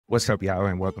What's up, y'all,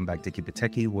 and welcome back to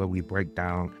KeepItTechie, where we break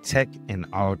down tech and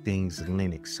all things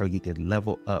Linux so you can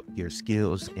level up your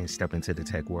skills and step into the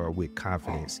tech world with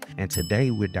confidence. And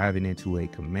today we're diving into a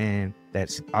command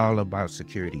that's all about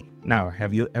security. Now,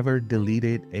 have you ever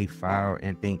deleted a file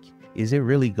and think, is it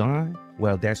really gone?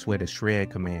 Well, that's where the shred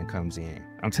command comes in.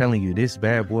 I'm telling you, this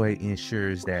bad boy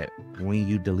ensures that when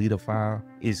you delete a file,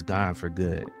 it's gone for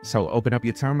good. So open up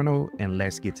your terminal and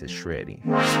let's get to shredding.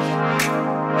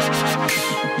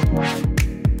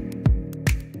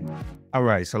 All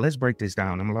right, so let's break this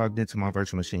down. I'm logged into my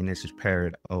virtual machine. This is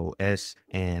Parrot OS,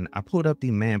 and I pulled up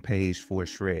the man page for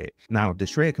shred. Now, the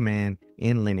shred command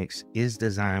in Linux is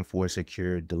designed for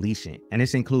secure deletion, and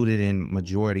it's included in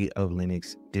majority of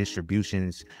Linux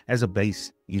distributions as a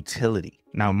base utility.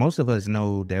 Now, most of us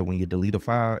know that when you delete a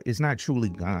file, it's not truly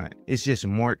gone. It's just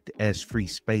marked as free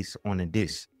space on a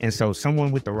disk. And so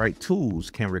someone with the right tools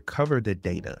can recover the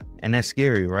data. And that's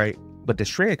scary, right? But the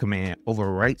shred command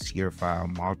overwrites your file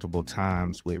multiple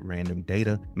times with random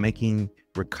data, making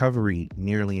recovery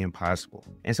nearly impossible.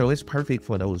 And so it's perfect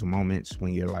for those moments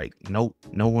when you're like, nope,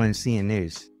 no one's seeing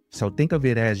this. So think of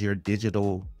it as your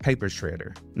digital paper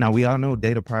shredder. Now, we all know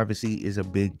data privacy is a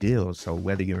big deal. So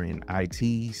whether you're in IT,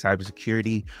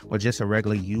 cybersecurity, or just a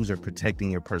regular user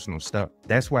protecting your personal stuff,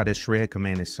 that's why the shred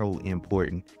command is so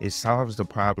important. It solves the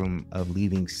problem of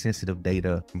leaving sensitive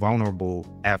data vulnerable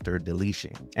after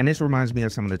deletion. And this reminds me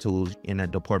of some of the tools in the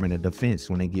Department of Defense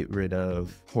when they get rid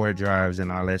of hard drives and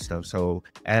all that stuff. So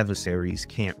adversaries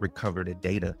can't recover the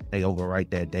data. They overwrite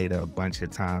that data a bunch of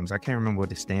times. I can't remember what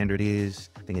the standard is.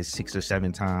 I think it's 6 or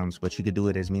 7 times, but you could do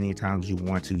it as many times you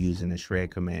want to using the shred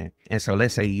command. And so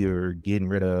let's say you're getting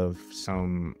rid of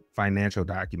some financial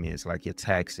documents like your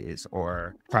taxes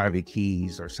or private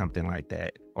keys or something like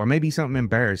that, or maybe something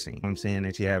embarrassing, I'm saying,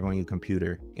 that you have on your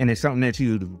computer. And it's something that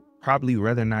you'd probably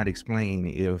rather not explain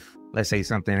if, let's say,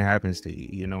 something happens to you,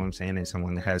 you know what I'm saying, and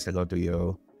someone has to go through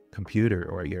your computer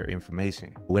or your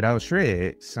information. Without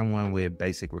shred, someone with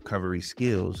basic recovery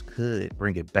skills could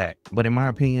bring it back. But in my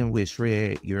opinion, with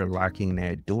shred, you're locking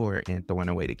that door and throwing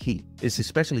away the key. It's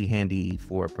especially handy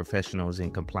for professionals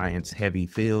in compliance heavy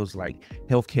fields like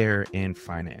healthcare and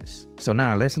finance. So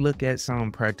now let's look at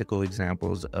some practical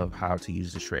examples of how to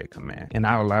use the shred command. And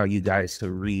I'll allow you guys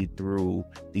to read through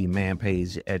the man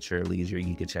page at your leisure.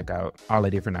 You can check out all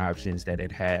the different options that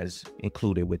it has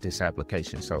included with this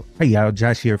application. So, hey y'all,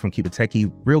 Josh here from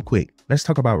KeepItTechie. Real quick, let's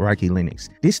talk about Rocky Linux.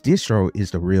 This distro is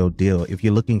the real deal if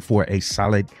you're looking for a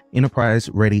solid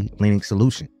enterprise-ready Linux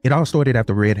solution. It all started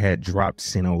after Red Hat dropped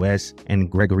CentOS,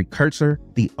 and Gregory Kurtzer,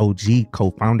 the OG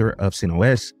co-founder of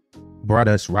CentOS, brought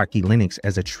us Rocky Linux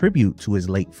as a tribute to his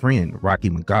late friend, Rocky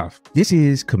McGough. This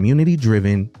is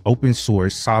community-driven,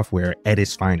 open-source software at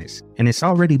its finest, and it's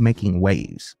already making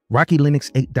waves. Rocky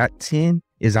Linux 8.10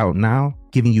 is out now,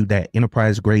 giving you that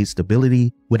enterprise-grade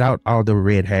stability without all the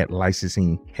Red Hat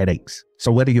licensing headaches.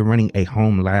 So whether you're running a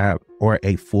home lab or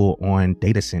a full-on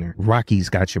data center, Rocky's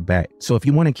got your back. So if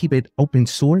you want to keep it open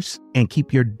source and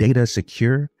keep your data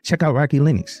secure, check out Rocky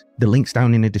Linux. The link's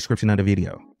down in the description of the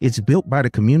video. It's built by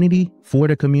the community, for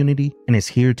the community, and it's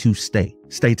here to stay.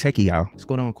 Stay techie, y'all. Let's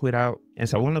go on quit out. And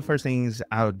so one of the first things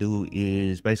I'll do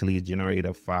is basically generate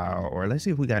a file, or let's see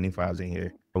if we got any files in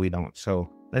here, or we don't. So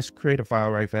let's create a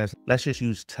file right fast. Let's just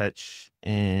use touch,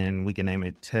 and we can name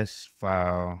it test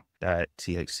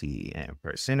file.txt and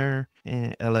press enter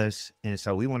and ls. And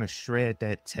so we want to shred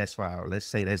that test file. Let's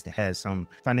say that has some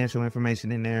financial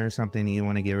information in there or something, and you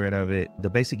want to get rid of it.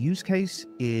 The basic use case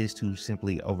is to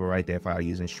simply overwrite that file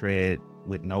using shred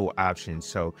with no options.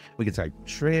 So we can type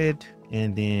shred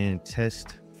and then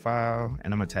test file,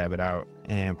 and I'm gonna tab it out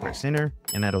and press enter,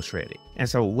 and that'll shred it. And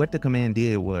so what the command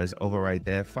did was overwrite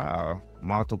that file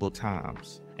multiple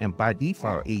times, and by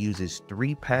default it uses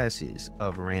 3 passes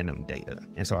of random data.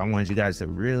 And so I wanted you guys to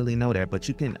really know that, but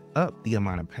you can up the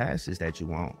amount of passes that you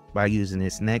want by using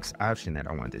this next option that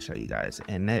I wanted to show you guys,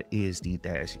 and that is the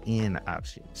 -n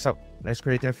option. So let's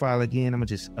create that file again. I'm gonna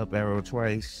just up arrow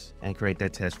twice and create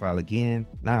that test file again.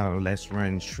 Now let's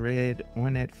run shred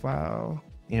on that file,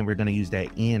 and we're going to use that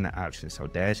N option. So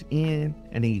 -N,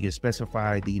 and then you can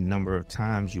specify the number of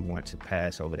times you want to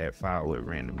pass over that file with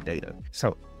random data.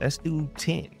 So let's do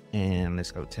 10, and let's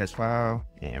go test file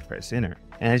and press enter.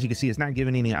 And as you can see, it's not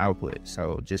giving any output.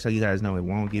 So just so you guys know, it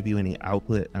won't give you any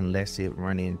output unless it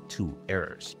run into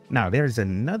errors. Now there's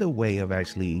another way of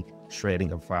actually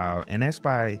shredding a file, and that's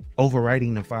by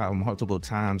overwriting the file multiple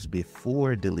times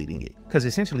before deleting it. Because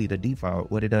essentially the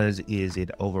default, what it does is it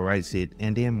overwrites it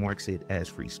and then marks it as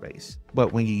free space.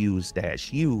 But when you use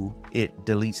 -u, it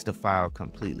deletes the file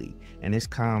completely. And this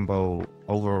combo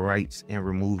overwrites and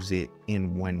removes it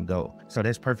in one go. So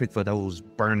that's perfect for those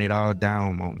burn it all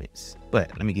down moments.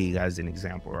 But let me give you guys an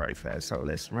example right fast. So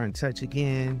let's run touch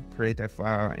again, create that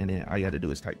file, and then all you have to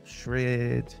do is type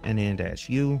shred and then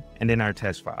 -u, and then our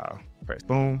test file. Press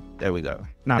boom, there we go.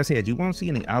 Now, like I said, you won't see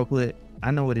any output. I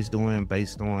know what it's doing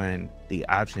based on the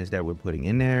options that we're putting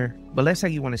in there, but let's say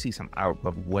you want to see some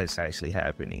output of what's actually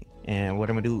happening. And what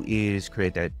I'm gonna do is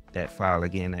create that file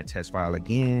again, that test file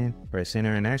again, press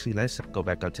enter, and actually let's go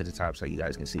back up to the top so you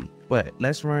guys can see. But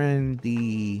let's run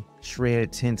the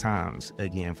shred 10 times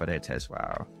again for that test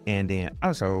file. And then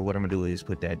also what I'm gonna do is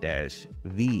put that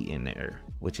 -v in there,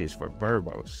 which is for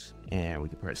verbose. And we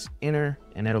can press enter,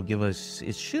 and that'll give us,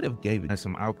 it should have gave us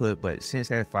some output, but since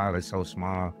that file is so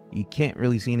small, you can't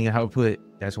really see any output.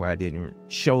 That's why it didn't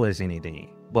show us anything.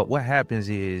 But what happens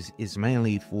is it's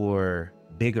mainly for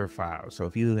bigger files. So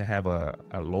if you have a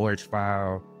large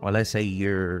file, or let's say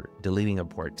you're deleting a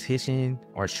partition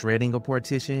or shredding a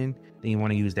partition, then you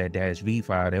want to use that -v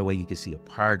file. That way you can see a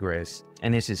progress.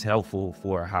 And this is helpful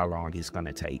for how long it's going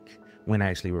to take when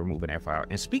actually removing that file.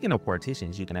 And speaking of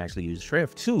partitions, you can actually use shred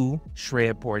to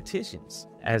shred partitions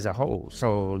as a whole.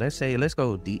 So let's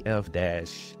go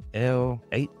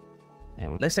df-l8,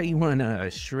 and let's say you want to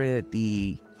shred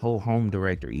the whole home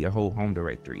directory, your whole home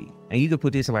directory. And you could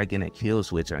put this like in a kill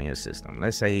switch on your system.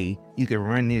 Let's say you can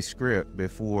run this script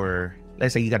before,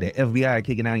 let's say you got the FBI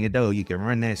kicking down your door, you can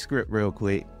run that script real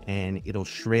quick and it'll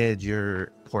shred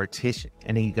your partition.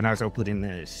 And then you can also put in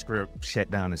the script,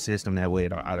 shut down the system. That way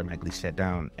it'll automatically shut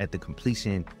down at the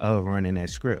completion of running that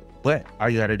script. But all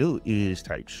you gotta do is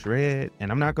type shred,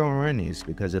 and I'm not gonna run this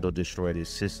because it'll destroy this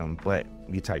system, but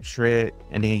you type shred,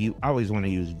 and then you always wanna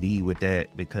use V with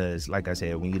that, because like I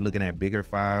said, when you're looking at bigger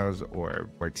files or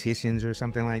partitions or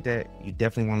something like that, you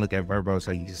definitely wanna look at verbose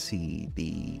so you can see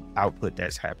the output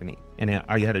that's happening. And then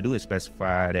all you have to do is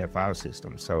specify that file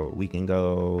system. So we can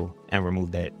go and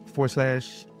remove that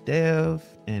 /dev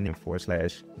and then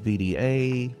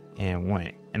 /VDA and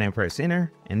 1, and then press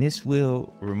enter, and this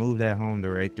will remove that home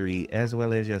directory as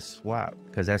well as your swap,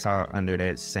 because that's all under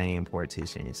that same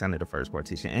partition. It's under the first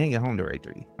partition and your home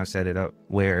directory. I set it up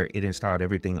where it installed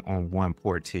everything on one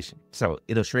partition. So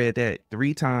it'll shred that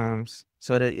 3 times,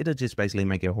 so that it'll just basically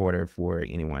make it harder for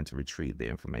anyone to retrieve the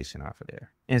information off of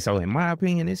there. And so in my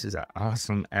opinion, this is an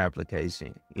awesome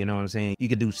application. You know what I'm saying? You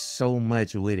can do so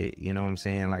much with it. You know what I'm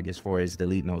saying? Like as far as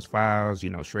deleting those files, you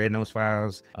know, shredding those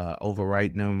files,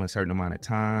 overwriting them a certain amount of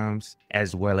times,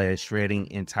 as well as shredding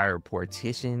entire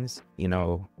partitions. You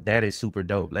know, that is super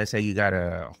dope. Let's say you got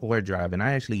a hard drive, and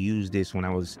I actually used this when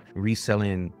I was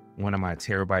reselling one of my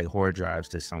terabyte hard drives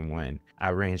to someone. I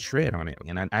ran shred on it,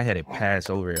 and I had it pass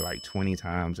over it like 20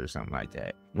 times or something like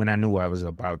that. When I knew I was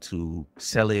about to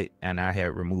sell it and I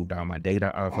had removed all my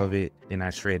data off of it, then I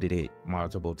shredded it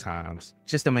multiple times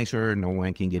just to make sure no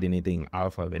one can get anything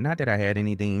off of it. Not that I had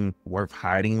anything worth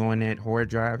hiding on that hard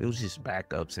drive. It was just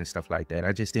backups and stuff like that.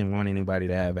 I just didn't want anybody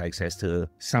to have access to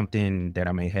something that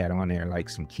I may have on there, like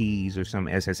some keys or some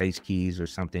SSH keys or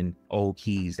something, old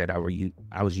keys that I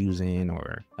was using,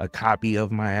 or a copy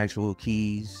of my actual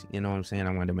keys. You know what I'm saying?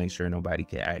 I wanted to make sure nobody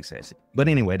could access it. But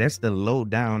anyway, that's the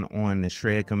lowdown on the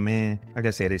shred command. Like I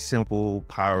said, it's simple,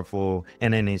 powerful,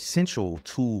 and an essential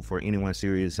tool for anyone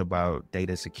serious about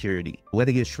data security.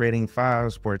 Whether you're shredding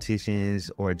files,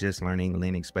 partitions, or just learning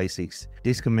Linux basics,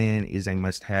 this command is a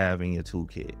must-have in your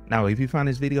toolkit. Now, if you found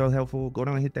this video helpful, go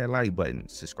down and hit that like button,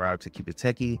 subscribe to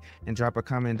KeepItTechie, and drop a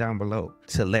comment down below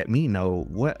to let me know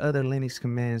what other Linux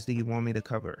commands do you want me to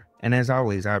cover. And as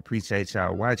always, I appreciate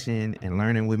y'all watching and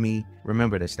learning with me.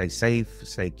 Remember to stay safe,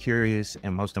 stay curious,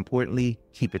 and most importantly,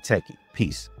 keep it techie.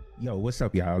 Peace. Yo, what's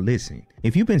up, y'all? Listen,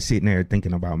 if you've been sitting there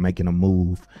thinking about making a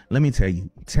move, let me tell you,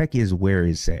 tech is where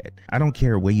it's at. I don't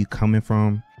care where you coming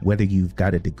from, whether you've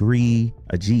got a degree,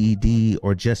 a GED,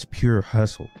 or just pure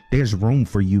hustle. There's room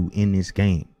for you in this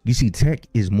game. You see, tech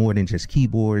is more than just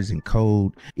keyboards and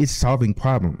code. It's solving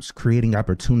problems, creating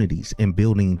opportunities, and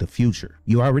building the future.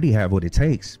 You already have what it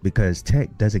takes, because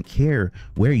tech doesn't care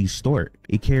where you start.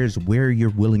 It cares where you're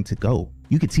willing to go.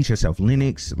 You can teach yourself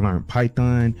Linux, learn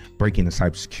Python, break into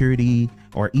cybersecurity,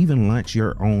 or even launch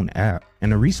your own app.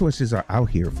 And the resources are out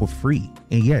here for free.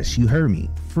 And yes, you heard me,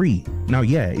 free. Now,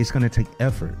 yeah, it's gonna take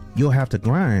effort. You'll have to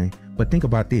grind, But think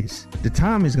about this, the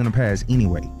time is gonna pass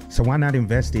anyway, so why not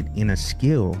invest it in a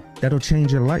skill that'll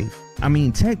change your life? I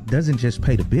mean, tech doesn't just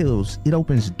pay the bills, it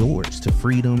opens doors to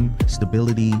freedom,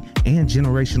 stability, and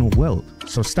generational wealth.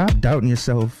 So stop doubting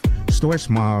yourself, start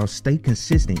small, stay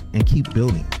consistent, and keep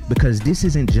building. Because this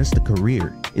isn't just a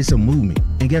career, it's a movement.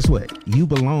 And guess what? You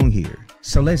belong here.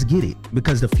 So let's get it,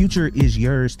 because the future is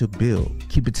yours to build.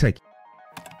 Keep it techie.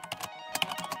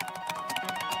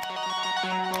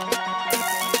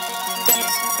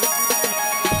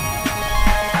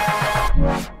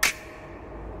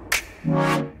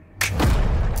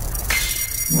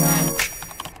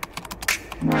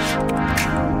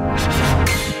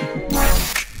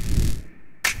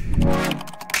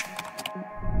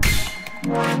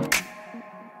 One.